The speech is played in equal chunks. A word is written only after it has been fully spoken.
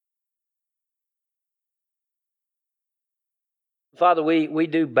Father, we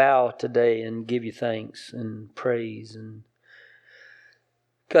do bow today and give you thanks and praise. And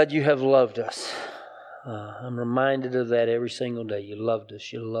God, you have loved us. I'm reminded of that every single day. You loved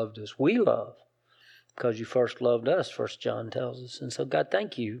us. You loved us. We love because you first loved us, 1 John tells us. And so, God,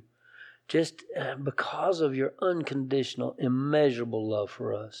 thank you just because of your unconditional, immeasurable love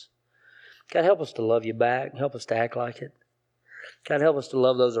for us. God, help us to love you back. Help us to act like it. God, help us to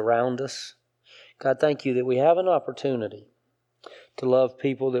love those around us. God, thank you that we have an opportunity to love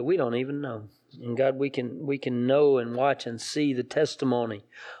people that we don't even know. And God, we can know and watch and see the testimony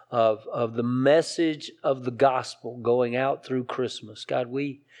of the message of the gospel going out through Christmas. God,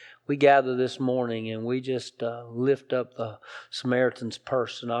 we gather this morning and we just lift up the Samaritan's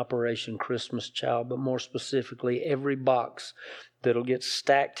Purse and Operation Christmas Child, but more specifically, every box that'll get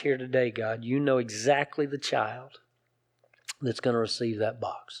stacked here today, God. You know exactly the child that's going to receive that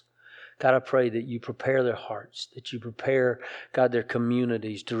box. God, I pray that you prepare their hearts, that you prepare, God, their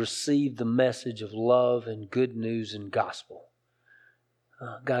communities to receive the message of love and good news and gospel.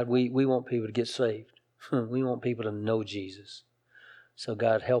 God, we want people to get saved. We want people to know Jesus. So,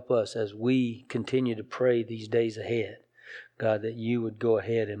 God, help us as we continue to pray these days ahead, God, that you would go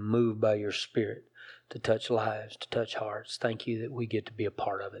ahead and move by your Spirit to touch lives, to touch hearts. Thank you that we get to be a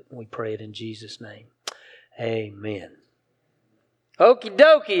part of it. We pray it in Jesus' name. Amen. Okie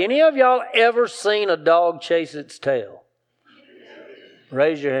dokie. Any of y'all ever seen a dog chase its tail?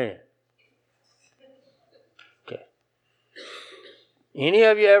 Raise your hand. Okay. Any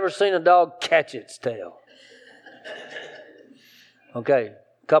of you ever seen a dog catch its tail? Okay.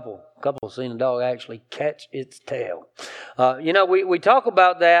 Couple seen a dog actually catch its tail. We talk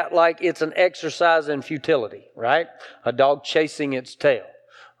about that like it's an exercise in futility, right? A dog chasing its tail.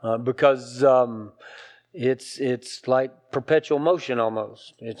 Because it's like perpetual motion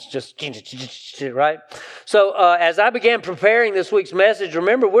almost. It's just, right? So as I began preparing this week's message,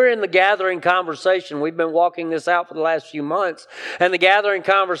 remember we're in the gathering conversation. We've been walking this out for the last few months. And the gathering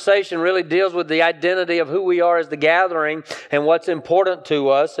conversation really deals with the identity of who we are as the gathering and what's important to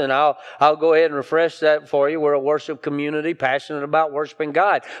us. And I'll go ahead and refresh that for you. We're a worship community passionate about worshiping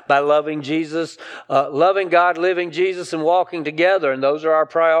God by loving Jesus, loving God, living Jesus, and walking together. And those are our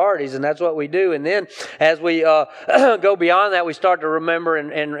priorities. And that's what we do. And then as we go beyond that, we start to remember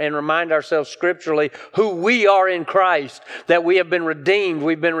and remind ourselves scripturally who we are in Christ, that we have been redeemed,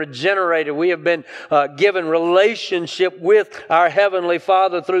 we've been regenerated, we have been given relationship with our Heavenly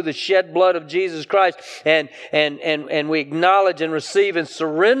Father through the shed blood of Jesus Christ, and we acknowledge and receive and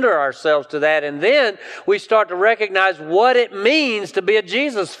surrender ourselves to that, and then we start to recognize what it means to be a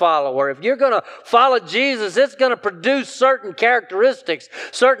Jesus follower. If you're going to follow Jesus, it's going to produce certain characteristics,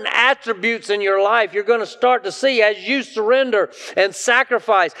 certain attributes in your life. You're going to start to see as you surrender and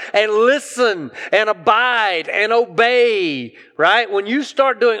sacrifice and listen and abide and obey, right? When you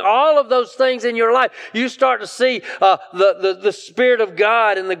start doing all of those things in your life, you start to see the Spirit of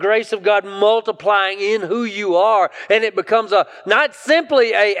God and the grace of God multiplying in who you are. And it becomes not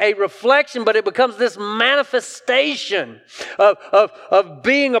simply a reflection, but it becomes this manifestation of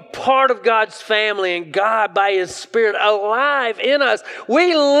being a part of God's family and God by His Spirit alive in us.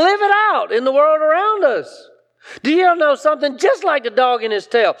 We live it out in the world around us. Do you know something? Just like the dog in his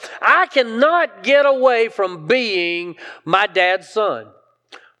tail, I cannot get away from being my dad's son.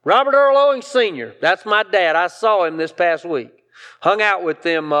 Robert Earl Owings Sr., that's my dad. I saw him this past week. Hung out with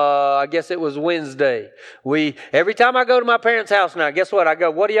them, I guess it was Wednesday. Every time I go to my parents' house now, guess what? I go,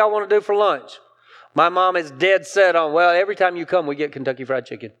 what do y'all want to do for lunch? My mom is dead set on, well, every time you come, we get Kentucky Fried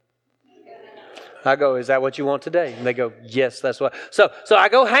Chicken. I go, is that what you want today? And they go, yes, that's what. So I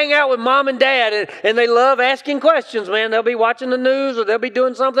go hang out with mom and dad, and they love asking questions, man. They'll be watching the news or they'll be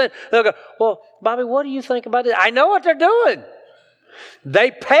doing something. They'll go, well, Bobby, what do you think about this? I know what they're doing. They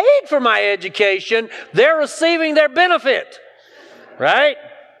paid for my education. They're receiving their benefit, right?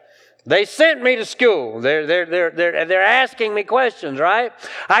 They sent me to school. They're asking me questions, right?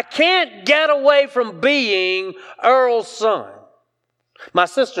 I can't get away from being Earl's son. My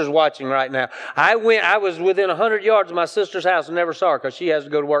sister's watching right now. I was within 100 yards of my sister's house and never saw her because she has to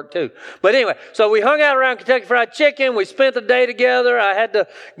go to work too. But anyway, so we hung out around Kentucky Fried Chicken. We spent the day together. I had to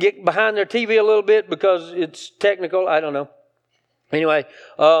get behind their TV a little bit because it's technical. I don't know. Anyway,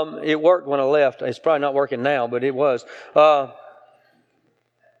 it worked when I left. It's probably not working now, but it was. The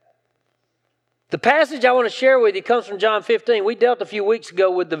passage I want to share with you comes from John 15. We dealt a few weeks ago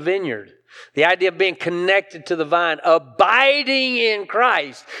with the vineyard. The idea of being connected to the vine, abiding in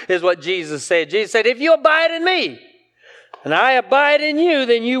Christ is what Jesus said. Jesus said, if you abide in me and I abide in you,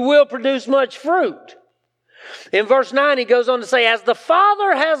 then you will produce much fruit. In verse 9, he goes on to say, as the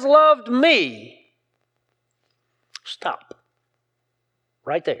Father has loved me. Stop.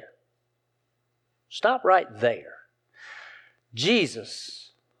 Right there. Stop right there.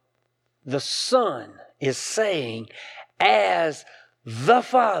 Jesus, the Son, is saying, as the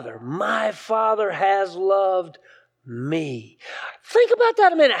Father, my Father has loved me. Think about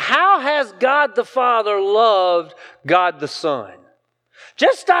that a minute. How has God the Father loved God the Son?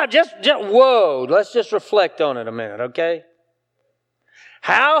 Just stop, just whoa, let's just reflect on it a minute, okay?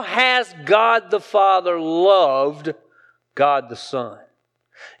 How has God the Father loved God the Son?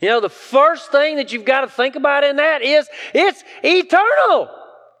 You know, the first thing that you've got to think about in that is it's eternal.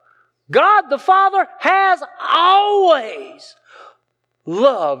 God the Father has always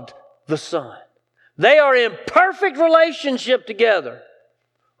loved the Son. They are in perfect relationship together.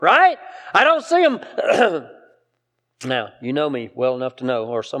 Right? I don't see them. Now, you know me well enough to know,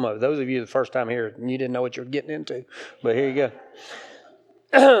 or some of those of you the first time here, you didn't know what you're getting into. But here you go.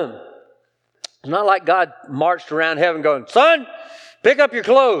 It's not like God marched around heaven going, son, pick up your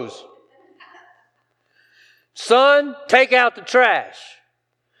clothes. Son, take out the trash.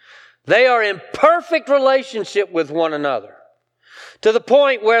 They are in perfect relationship with one another. To the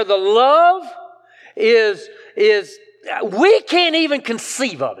point where the love is we can't even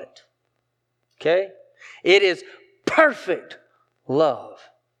conceive of it. Okay? It is perfect love.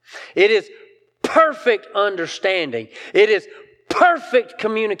 It is perfect understanding. It is perfect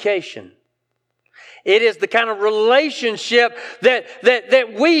communication. It is the kind of relationship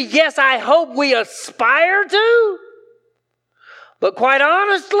that we, yes, I hope we aspire to. But quite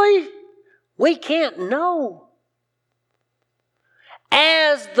honestly, we can't know.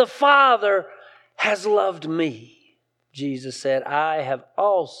 As the Father has loved me, Jesus said, I have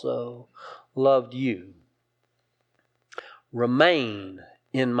also loved you. Remain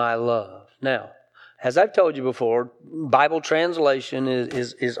in my love. Now, as I've told you before, Bible translation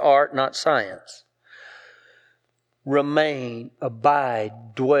is art, not science. Remain,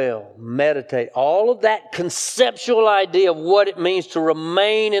 abide, dwell, meditate. All of that conceptual idea of what it means to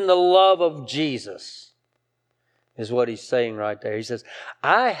remain in the love of Jesus is what he's saying right there. He says,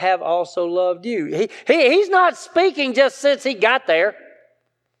 I have also loved you. He's not speaking just since he got there.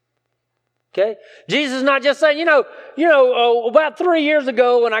 Okay? Jesus is not just saying, about 3 years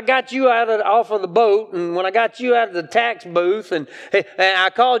ago when I got you off of the boat and when I got you out of the tax booth and I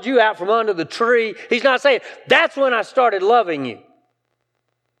called you out from under the tree. He's not saying, that's when I started loving you.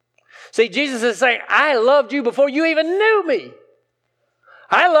 See, Jesus is saying, I loved you before you even knew me.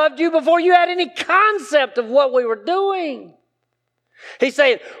 I loved you before you had any concept of what we were doing. He's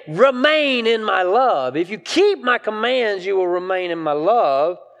saying, remain in my love. If you keep my commands, you will remain in my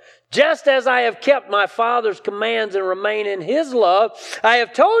love. Just as I have kept my Father's commands and remain in His love, I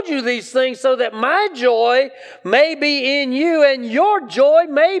have told you these things so that my joy may be in you and your joy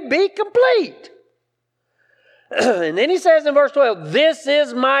may be complete. And then he says in verse 12, this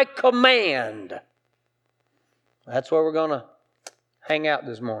is my command. That's where we're going to hang out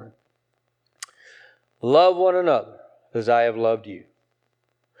this morning. Love one another as I have loved you.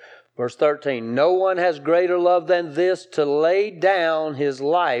 Verse 13, no one has greater love than this, to lay down his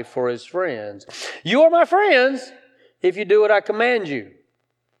life for his friends. You are my friends if you do what I command you.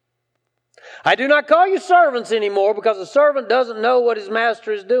 I do not call you servants anymore because a servant doesn't know what his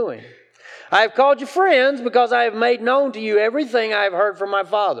master is doing. I have called you friends because I have made known to you everything I have heard from my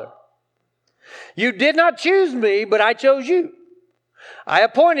Father. You did not choose me, but I chose you. I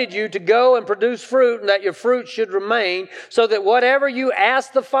appointed you to go and produce fruit, and that your fruit should remain, so that whatever you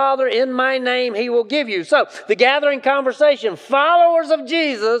ask the Father in my name, He will give you. So, the gathering conversation, followers of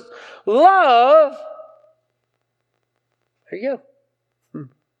Jesus, love. There you go.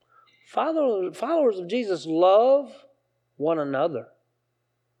 Followers of Jesus love one another.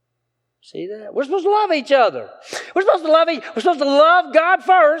 See that? We're supposed to love each other. We're supposed to love God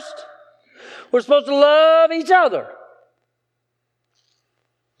first. We're supposed to love each other.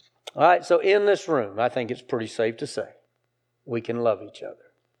 All right, so in this room, I think it's pretty safe to say we can love each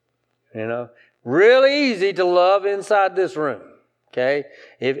other. Really easy to love inside this room. Okay?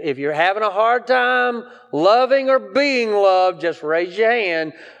 If you're having a hard time loving or being loved, just raise your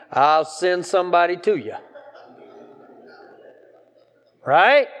hand. I'll send somebody to you.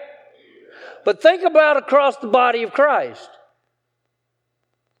 Right? But think about across the body of Christ.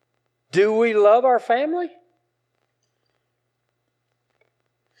 Do we love our family?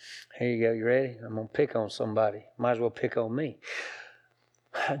 Here you go. You ready? I'm going to pick on somebody. Might as well pick on me.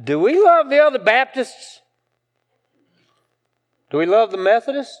 Do we love the other Baptists? Do we love the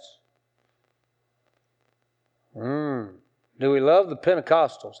Methodists? Do we love the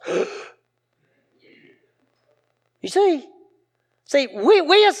Pentecostals? You see, See,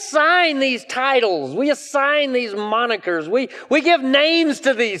 we assign these titles. We assign these monikers. We give names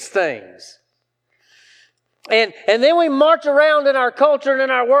to these things. And then we march around in our culture and in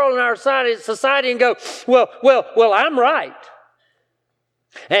our world and our society and go, well, I'm right.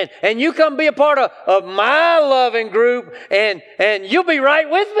 And you come be a part of my loving group and you'll be right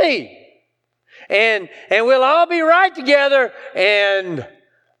with me. And we'll all be right together, and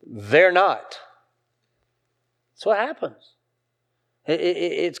they're not. That's what happens.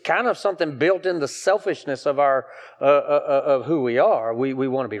 It's kind of something built in the selfishness of our of who we are. We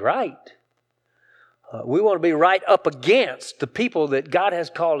want to be right. We want to be right up against the people that God has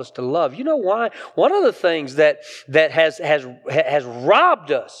called us to love. You know why? One of the things that has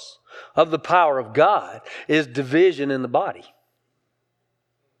robbed us of the power of God is division in the body.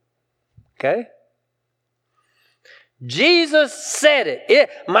 Okay? Jesus said it.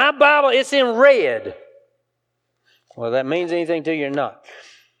 My Bible, it's in red. Well, that means anything to you or not.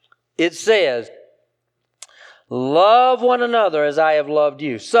 It says, love one another as I have loved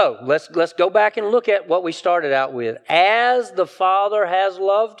you. So, let's go back and look at what we started out with. As the Father has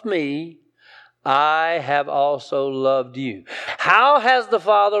loved me, I have also loved you. How has the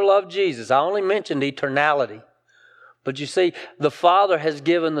Father loved Jesus? I only mentioned eternality. But you see, the Father has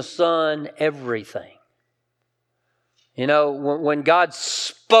given the Son everything. You know, when God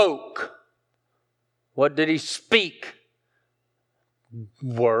spoke, what did He speak?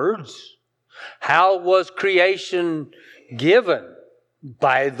 Words. How was creation given?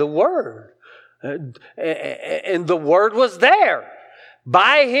 By the Word. And the Word was there.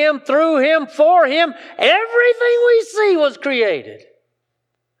 By Him, through Him, for Him, everything we see was created.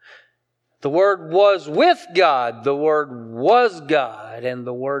 The Word was with God. The Word was God. And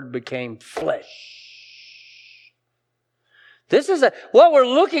the Word became flesh. What we're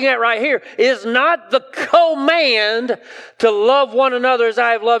looking at right here is not the command to love one another as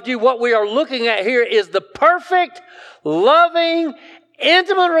I have loved you. What we are looking at here is the perfect, loving,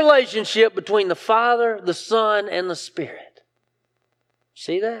 intimate relationship between the Father, the Son, and the Spirit.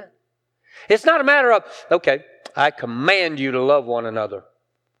 See that? It's not a matter of, okay, I command you to love one another.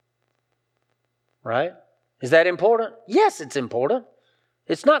 Right? Is that important? Yes, it's important.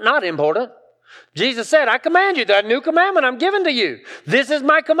 It's not important. Jesus said, I command you, that new commandment I'm giving to you. This is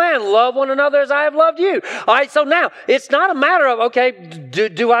my command. Love one another as I have loved you. All right, so now, it's not a matter of, okay,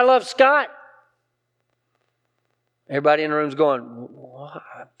 do I love Scott? Everybody in the room's going, well,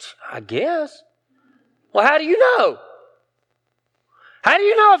 I guess. Well, how do you know? How do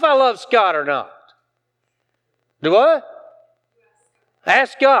you know if I love Scott or not? Do what?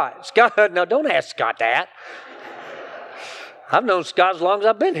 Ask Scott. Scott, no, don't ask Scott that. I've known Scott as long as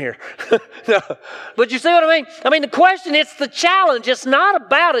I've been here. No. But you see what I mean? I mean, the question, it's the challenge. It's not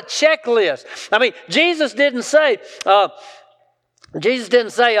about a checklist. I mean, Jesus didn't say,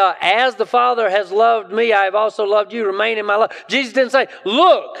 as the Father has loved me, I have also loved you, remain in my love. Jesus didn't say,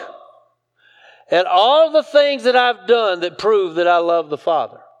 look at all the things that I've done that prove that I love the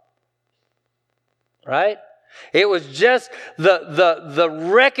Father. Right? It was just the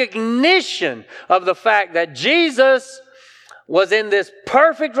recognition of the fact that Jesus was in this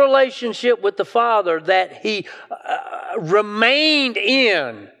perfect relationship with the Father, that He remained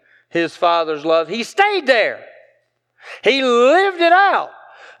in His Father's love. He stayed there. He lived it out.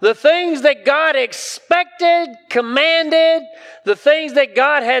 The things that God expected, commanded, the things that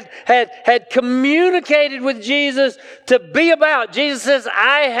God had communicated with Jesus to be about. Jesus says,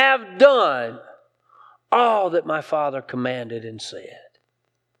 I have done all that my Father commanded and said.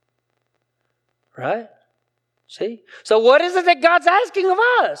 Right? See? So what is it that God's asking of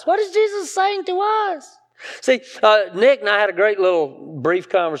us? What is Jesus saying to us? See, Nick and I had a great little brief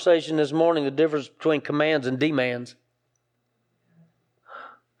conversation this morning, the difference between commands and demands.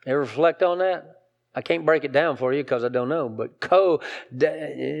 Ever reflect on that? I can't break it down for you because I don't know. But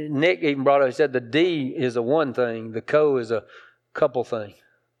Nick even brought up, he said the D is a one thing, the co is a couple thing.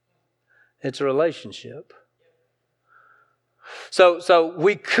 It's a relationship. So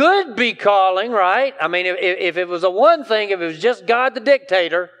we could be calling, right? I mean, if it was a one thing, if it was just God the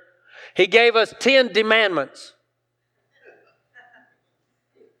dictator, He gave us 10 commandments.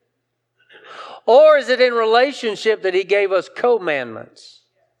 Or is it in relationship that He gave us commandments?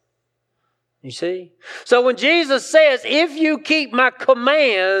 You see? So when Jesus says, if you keep my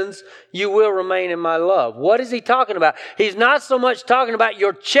commands, you will remain in my love. What is He talking about? He's not so much talking about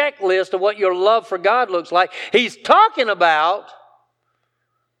your checklist of what your love for God looks like. He's talking about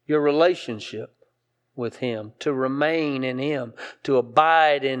your relationship with Him, to remain in Him, to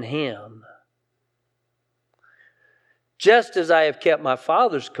abide in Him. Just as I have kept my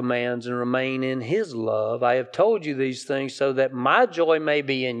Father's commands and remain in His love, I have told you these things so that my joy may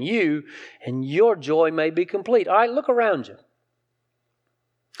be in you and your joy may be complete. All right, look around you.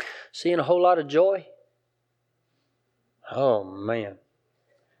 Seeing a whole lot of joy? Oh, man.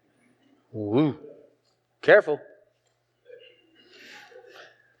 Woo. Careful.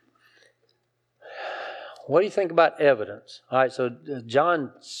 What do you think about evidence? All right, so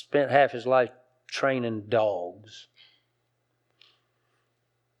John spent half his life training dogs.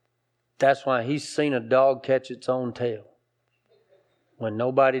 That's why he's seen a dog catch its own tail when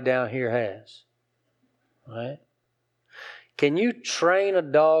nobody down here has. Right? Can you train a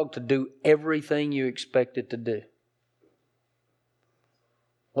dog to do everything you expect it to do?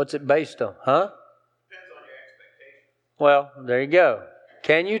 What's it based on? Huh? Depends on your expectation. Well, there you go.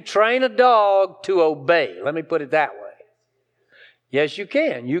 Can you train a dog to obey? Let me put it that way. Yes, you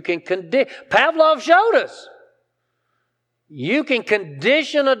can. You can Pavlov showed us. You can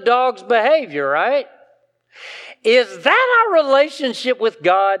condition a dog's behavior, right? Is that our relationship with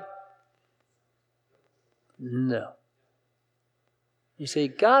God? No. You see,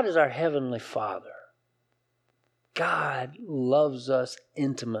 God is our Heavenly Father. God loves us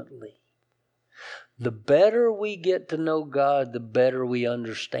intimately. The better we get to know God, the better we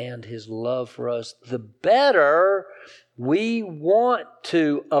understand His love for us, the better we want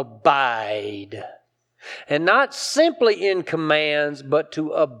to abide. And not simply in commands, but to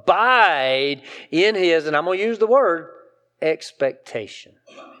abide in His, and I'm going to use the word, expectation.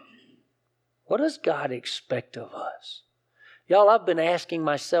 What does God expect of us? Y'all, I've been asking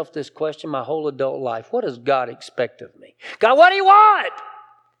myself this question my whole adult life. What does God expect of me? God, what do you want?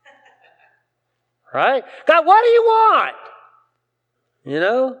 Right? God, what do you want? You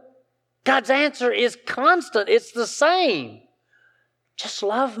know? God's answer is constant. It's the same. Just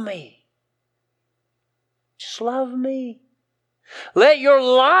love me. Just love me. Let your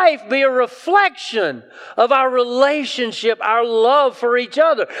life be a reflection of our relationship, our love for each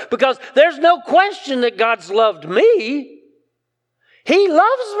other. Because there's no question that God's loved me. He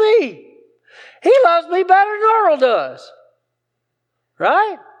loves me. He loves me better than Earl does.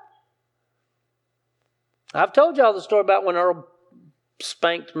 Right? I've told y'all the story about when Earl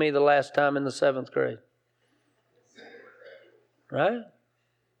spanked me the last time in the 7th grade. Right?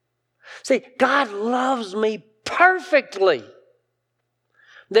 See, God loves me perfectly.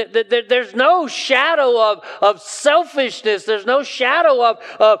 There's no shadow of selfishness. There's no shadow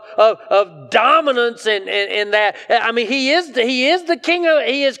of dominance in that. I mean, He is the King.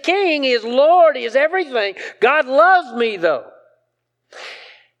 He is King. He is Lord. He is everything. God loves me, though.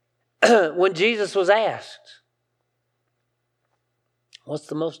 When Jesus was asked, what's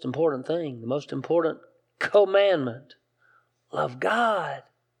the most important thing? The most important commandment. Love God.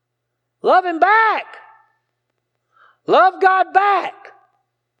 Love Him back. Love God back.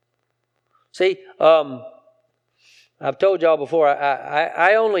 See, I've told y'all before,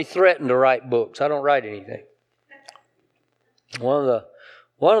 I only threaten to write books. I don't write anything. One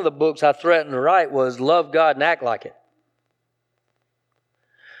of the books I threatened to write was Love God and Act Like It.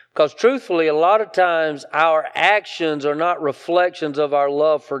 Because truthfully, a lot of times our actions are not reflections of our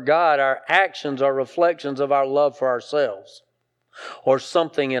love for God. Our actions are reflections of our love for ourselves or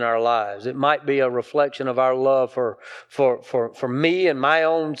something in our lives. It might be a reflection of our love for me and my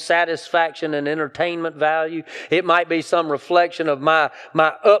own satisfaction and entertainment value. It might be some reflection of my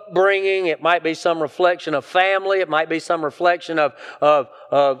upbringing. It might be some reflection of family. It might be some reflection of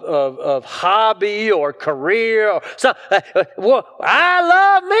hobby or career or something. I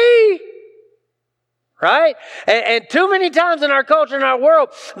love me. Right? And too many times in our culture, in our world,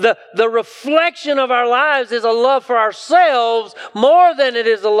 the reflection of our lives is a love for ourselves more than it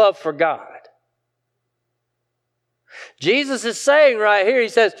is a love for God. Jesus is saying right here, He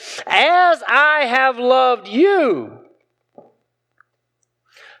says, as I have loved you.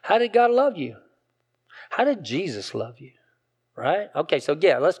 How did God love you? How did Jesus love you? Right? Okay, so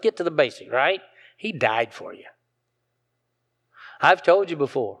let's get to the basic, right? He died for you. I've told you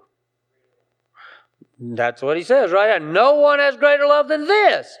before. That's what He says, right? No one has greater love than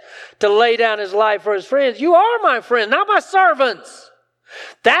this, to lay down his life for his friends. You are my friends, not my servants.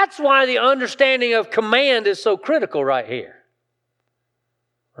 That's why the understanding of command is so critical right here.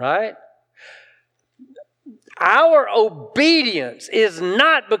 Right? Our obedience is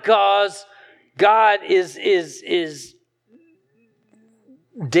not because God is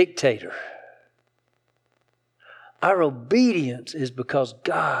dictator. Our obedience is because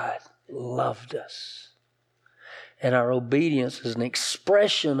God loved us. And our obedience is an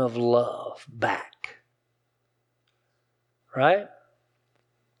expression of love back. Right?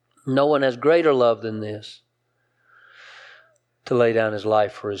 No one has greater love than this, to lay down his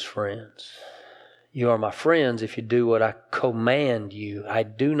life for his friends. You are my friends if you do what I command you. I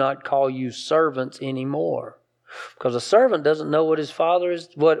do not call you servants anymore, because a servant doesn't know what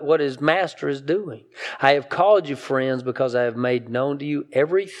his master is doing. I have called you friends because I have made known to you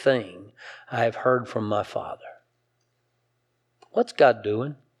everything I have heard from my Father. What's God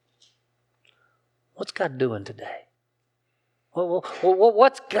doing? What's God doing today?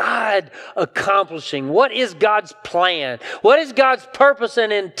 What's God accomplishing? What is God's plan? What is God's purpose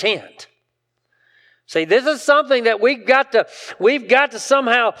and intent? See, this is something that we've got to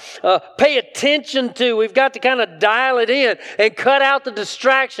somehow pay attention to. We've got to kind of dial it in and cut out the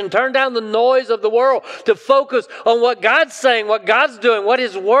distraction, turn down the noise of the world to focus on what God's saying, what God's doing, what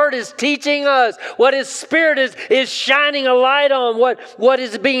His Word is teaching us, what His Spirit is shining a light on, what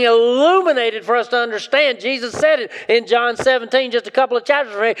is being illuminated for us to understand. Jesus said it in John 17, just a couple of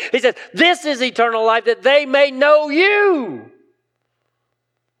chapters from here. He says, "This is eternal life, that they may know you,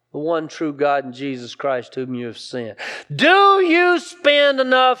 the one true God, and Jesus Christ whom you have sent." Do you spend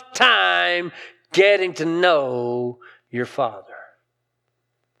enough time getting to know your Father?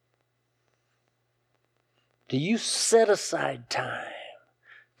 Do you set aside time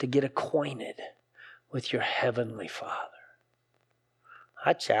to get acquainted with your Heavenly Father?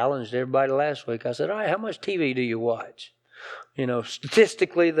 I challenged everybody last week. I said, all right, how much TV do you watch? You know,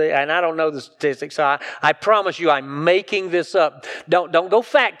 statistically, and I don't know the statistics, so I promise you I'm making this up. Don't go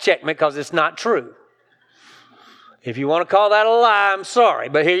fact check me, because it's not true. If you want to call that a lie, I'm sorry,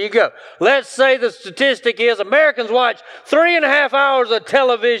 but here you go. Let's say the statistic is Americans watch 3.5 hours of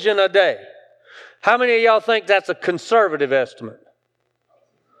television a day. How many of y'all think that's a conservative estimate?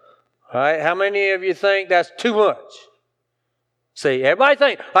 All right, how many of you think that's too much? See, everybody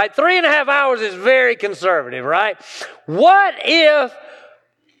think, like 3.5 hours is very conservative, right? What if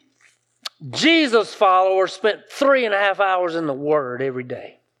Jesus' followers spent 3.5 hours in the Word every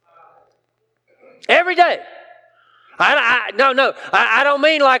day? Every day. I don't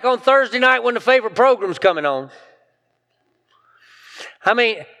mean like on Thursday night when the favorite program's coming on. I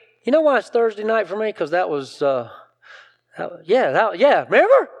mean, you know why it's Thursday night for me? Because that was,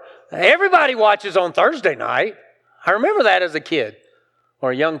 remember? Everybody watches on Thursday night. I remember that as a kid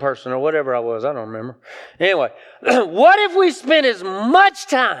or a young person or whatever I was. I don't remember. Anyway, what if we spent as much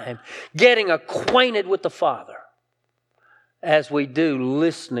time getting acquainted with the Father as we do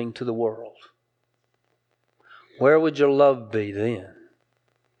listening to the world? Where would your love be then?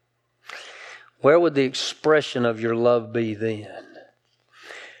 Where would the expression of your love be then?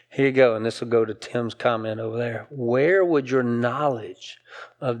 Here you go, and this will go to Tim's comment over there. Where would your knowledge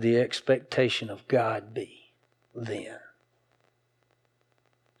of the expectation of God be then,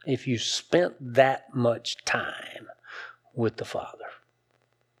 if you spent that much time with the Father?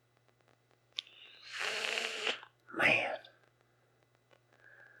 Man.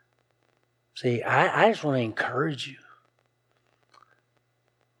 See, I just want to encourage you.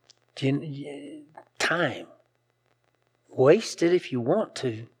 Time. Waste it if you want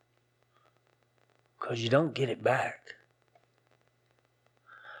to, because you don't get it back.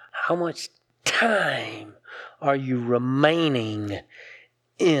 How much time are you remaining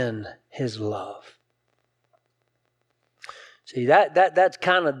in His love? See, that's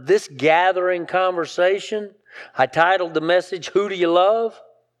kind of this gathering conversation. I titled the message, "Who Do You Love?"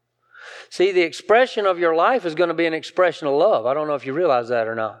 See, the expression of your life is going to be an expression of love. I don't know if you realize that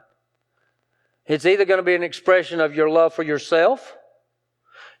or not. It's either going to be an expression of your love for yourself,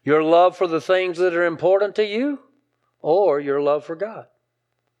 your love for the things that are important to you, or your love for God.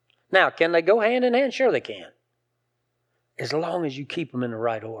 Now, can they go hand in hand? Sure they can. As long as you keep them in the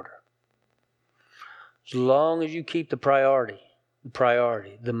right order. As long as you keep the priority,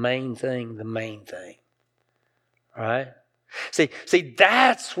 the main thing. All right? See,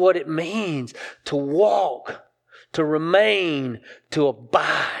 that's what it means to walk, to remain, to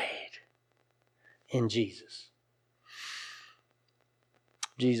abide in Jesus.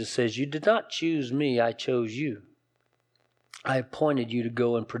 Jesus says, "You did not choose me, I chose you. I appointed you to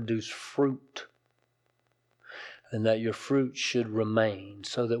go and produce fruit, and that your fruit should remain,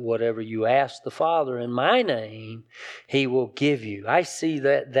 so that whatever you ask the Father in my name, He will give you." I see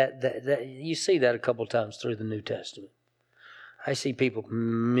that you see that a couple times through the New Testament. I see people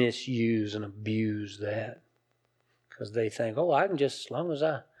misuse and abuse that because they think, oh, I can just, as long as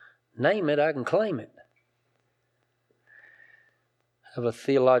I name it, I can claim it. I have a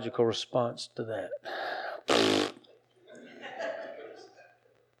theological response to that.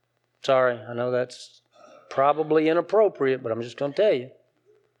 Sorry, I know that's probably inappropriate, but I'm just going to tell you.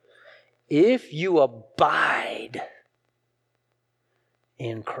 If you abide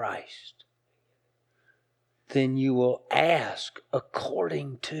in Christ, then you will ask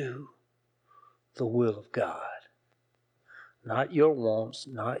according to the will of God. Not your wants,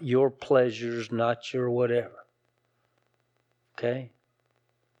 not your pleasures, not your whatever. Okay?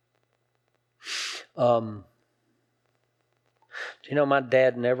 Do you know my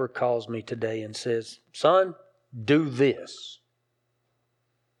dad never calls me today and says, son, do this.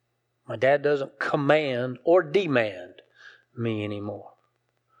 My dad doesn't command or demand me anymore.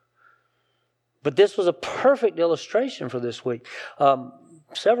 But this was a perfect illustration for this week.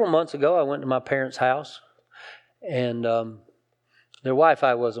 Several months ago, I went to my parents' house, and their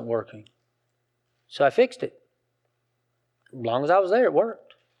Wi-Fi wasn't working. So I fixed it. As long as I was there, it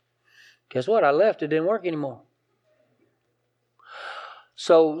worked. Guess what? I left, it didn't work anymore.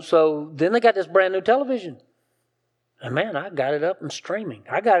 So then they got this brand new television. And man, I got it up and streaming.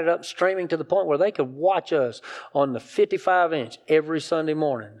 I got it up streaming to the point where they could watch us on the 55-inch every Sunday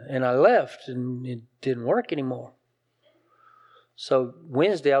morning. And I left and it didn't work anymore. So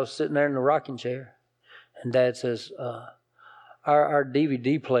Wednesday I was sitting there in the rocking chair. And Dad says, our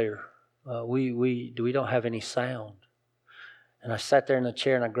DVD player, we don't have any sound. And I sat there in the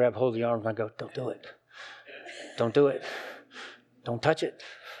chair and I grabbed hold of the arms and I go, don't do it. Don't do it. Don't touch it.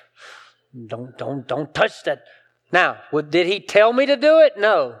 Don't touch that. Now, did he tell me to do it?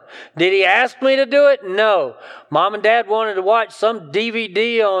 No. Did he ask me to do it? No. Mom and Dad wanted to watch some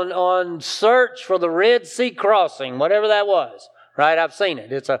DVD on Search for the Red Sea Crossing, whatever that was. Right? I've seen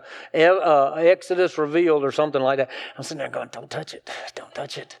it. It's a Exodus Revealed or something like that. I'm sitting there going, don't touch it. Don't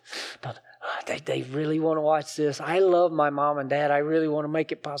touch it. They really want to watch this. I love my mom and dad. I really want to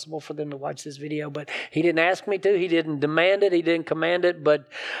make it possible for them to watch this video. But he didn't ask me to. He didn't demand it. He didn't command it. But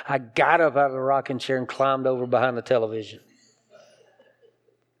I got up out of the rocking chair and climbed over behind the television.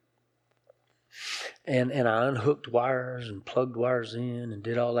 And I unhooked wires and plugged wires in and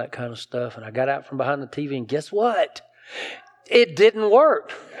did all that kind of stuff. And I got out from behind the TV and guess what? It didn't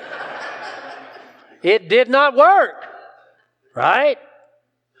work. It did not work. Right?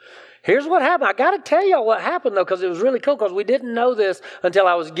 Here's what happened. I got to tell y'all what happened, though, because it was really cool, because we didn't know this until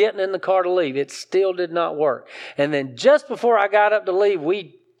I was getting in the car to leave. It still did not work. And then just before I got up to leave,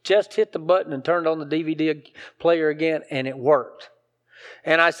 we just hit the button and turned on the DVD player again, and it worked.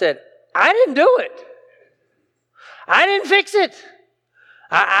 And I said, I didn't do it. I didn't fix it.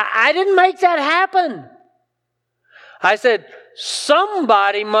 I didn't make that happen. I said,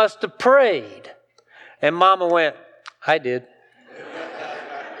 somebody must have prayed. And Mama went, I did.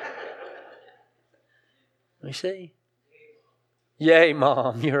 You see? Yay,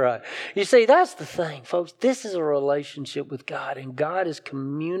 Mom, you're right. You see, that's the thing, folks. This is a relationship with God, and God is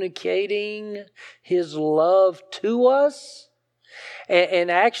communicating His love to us and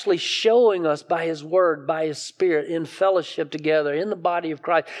actually showing us by His Word, by His Spirit, in fellowship together, in the body of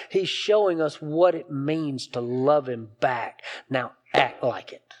Christ. He's showing us what it means to love Him back. Now, act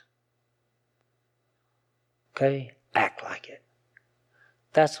like it. Okay? Act like it.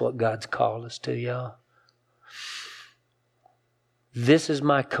 That's what God's called us to, y'all. This is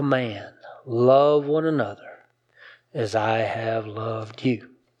my command. Love one another as I have loved you.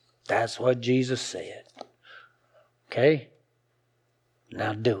 That's what Jesus said. Okay?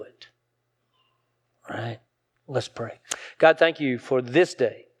 Now do it. All right? Let's pray. God, thank you for this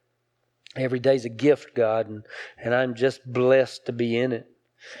day. Every day's a gift, God, and I'm just blessed to be in it.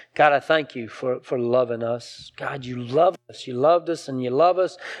 God, I thank you for loving us. God, you love us. You loved us and you love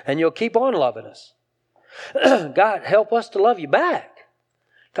us, and you'll keep on loving us. God, help us to love you back.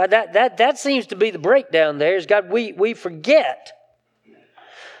 God, that seems to be the breakdown there. Is God, we forget.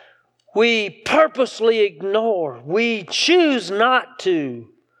 We purposely ignore. We choose not to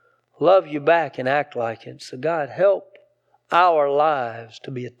love you back and act like it. So God, help our lives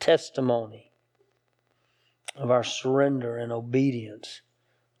to be a testimony of our surrender and obedience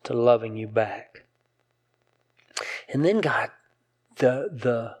to loving you back. And then God,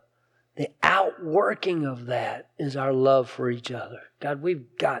 the outworking of that is our love for each other. God,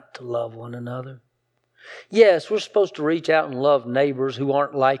 we've got to love one another. Yes, we're supposed to reach out and love neighbors who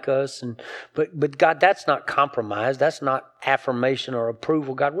aren't like us, but God, that's not compromise. That's not affirmation or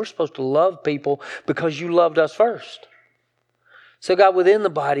approval. God, we're supposed to love people because you loved us first. So God, within the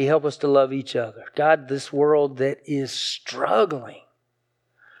body, help us to love each other. God, this world that is struggling,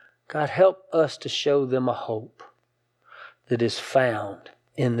 God, help us to show them a hope that is found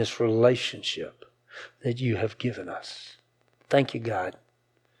in this relationship that you have given us. Thank you, God.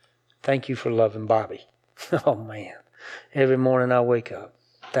 Thank you for loving Bobby. Oh, man. Every morning I wake up,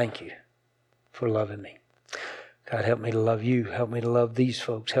 thank you for loving me. God, help me to love you. Help me to love these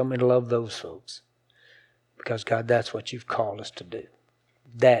folks. Help me to love those folks. Because, God, that's what you've called us to do.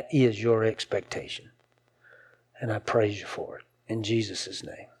 That is your expectation. And I praise you for it. In Jesus'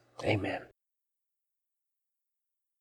 name, amen.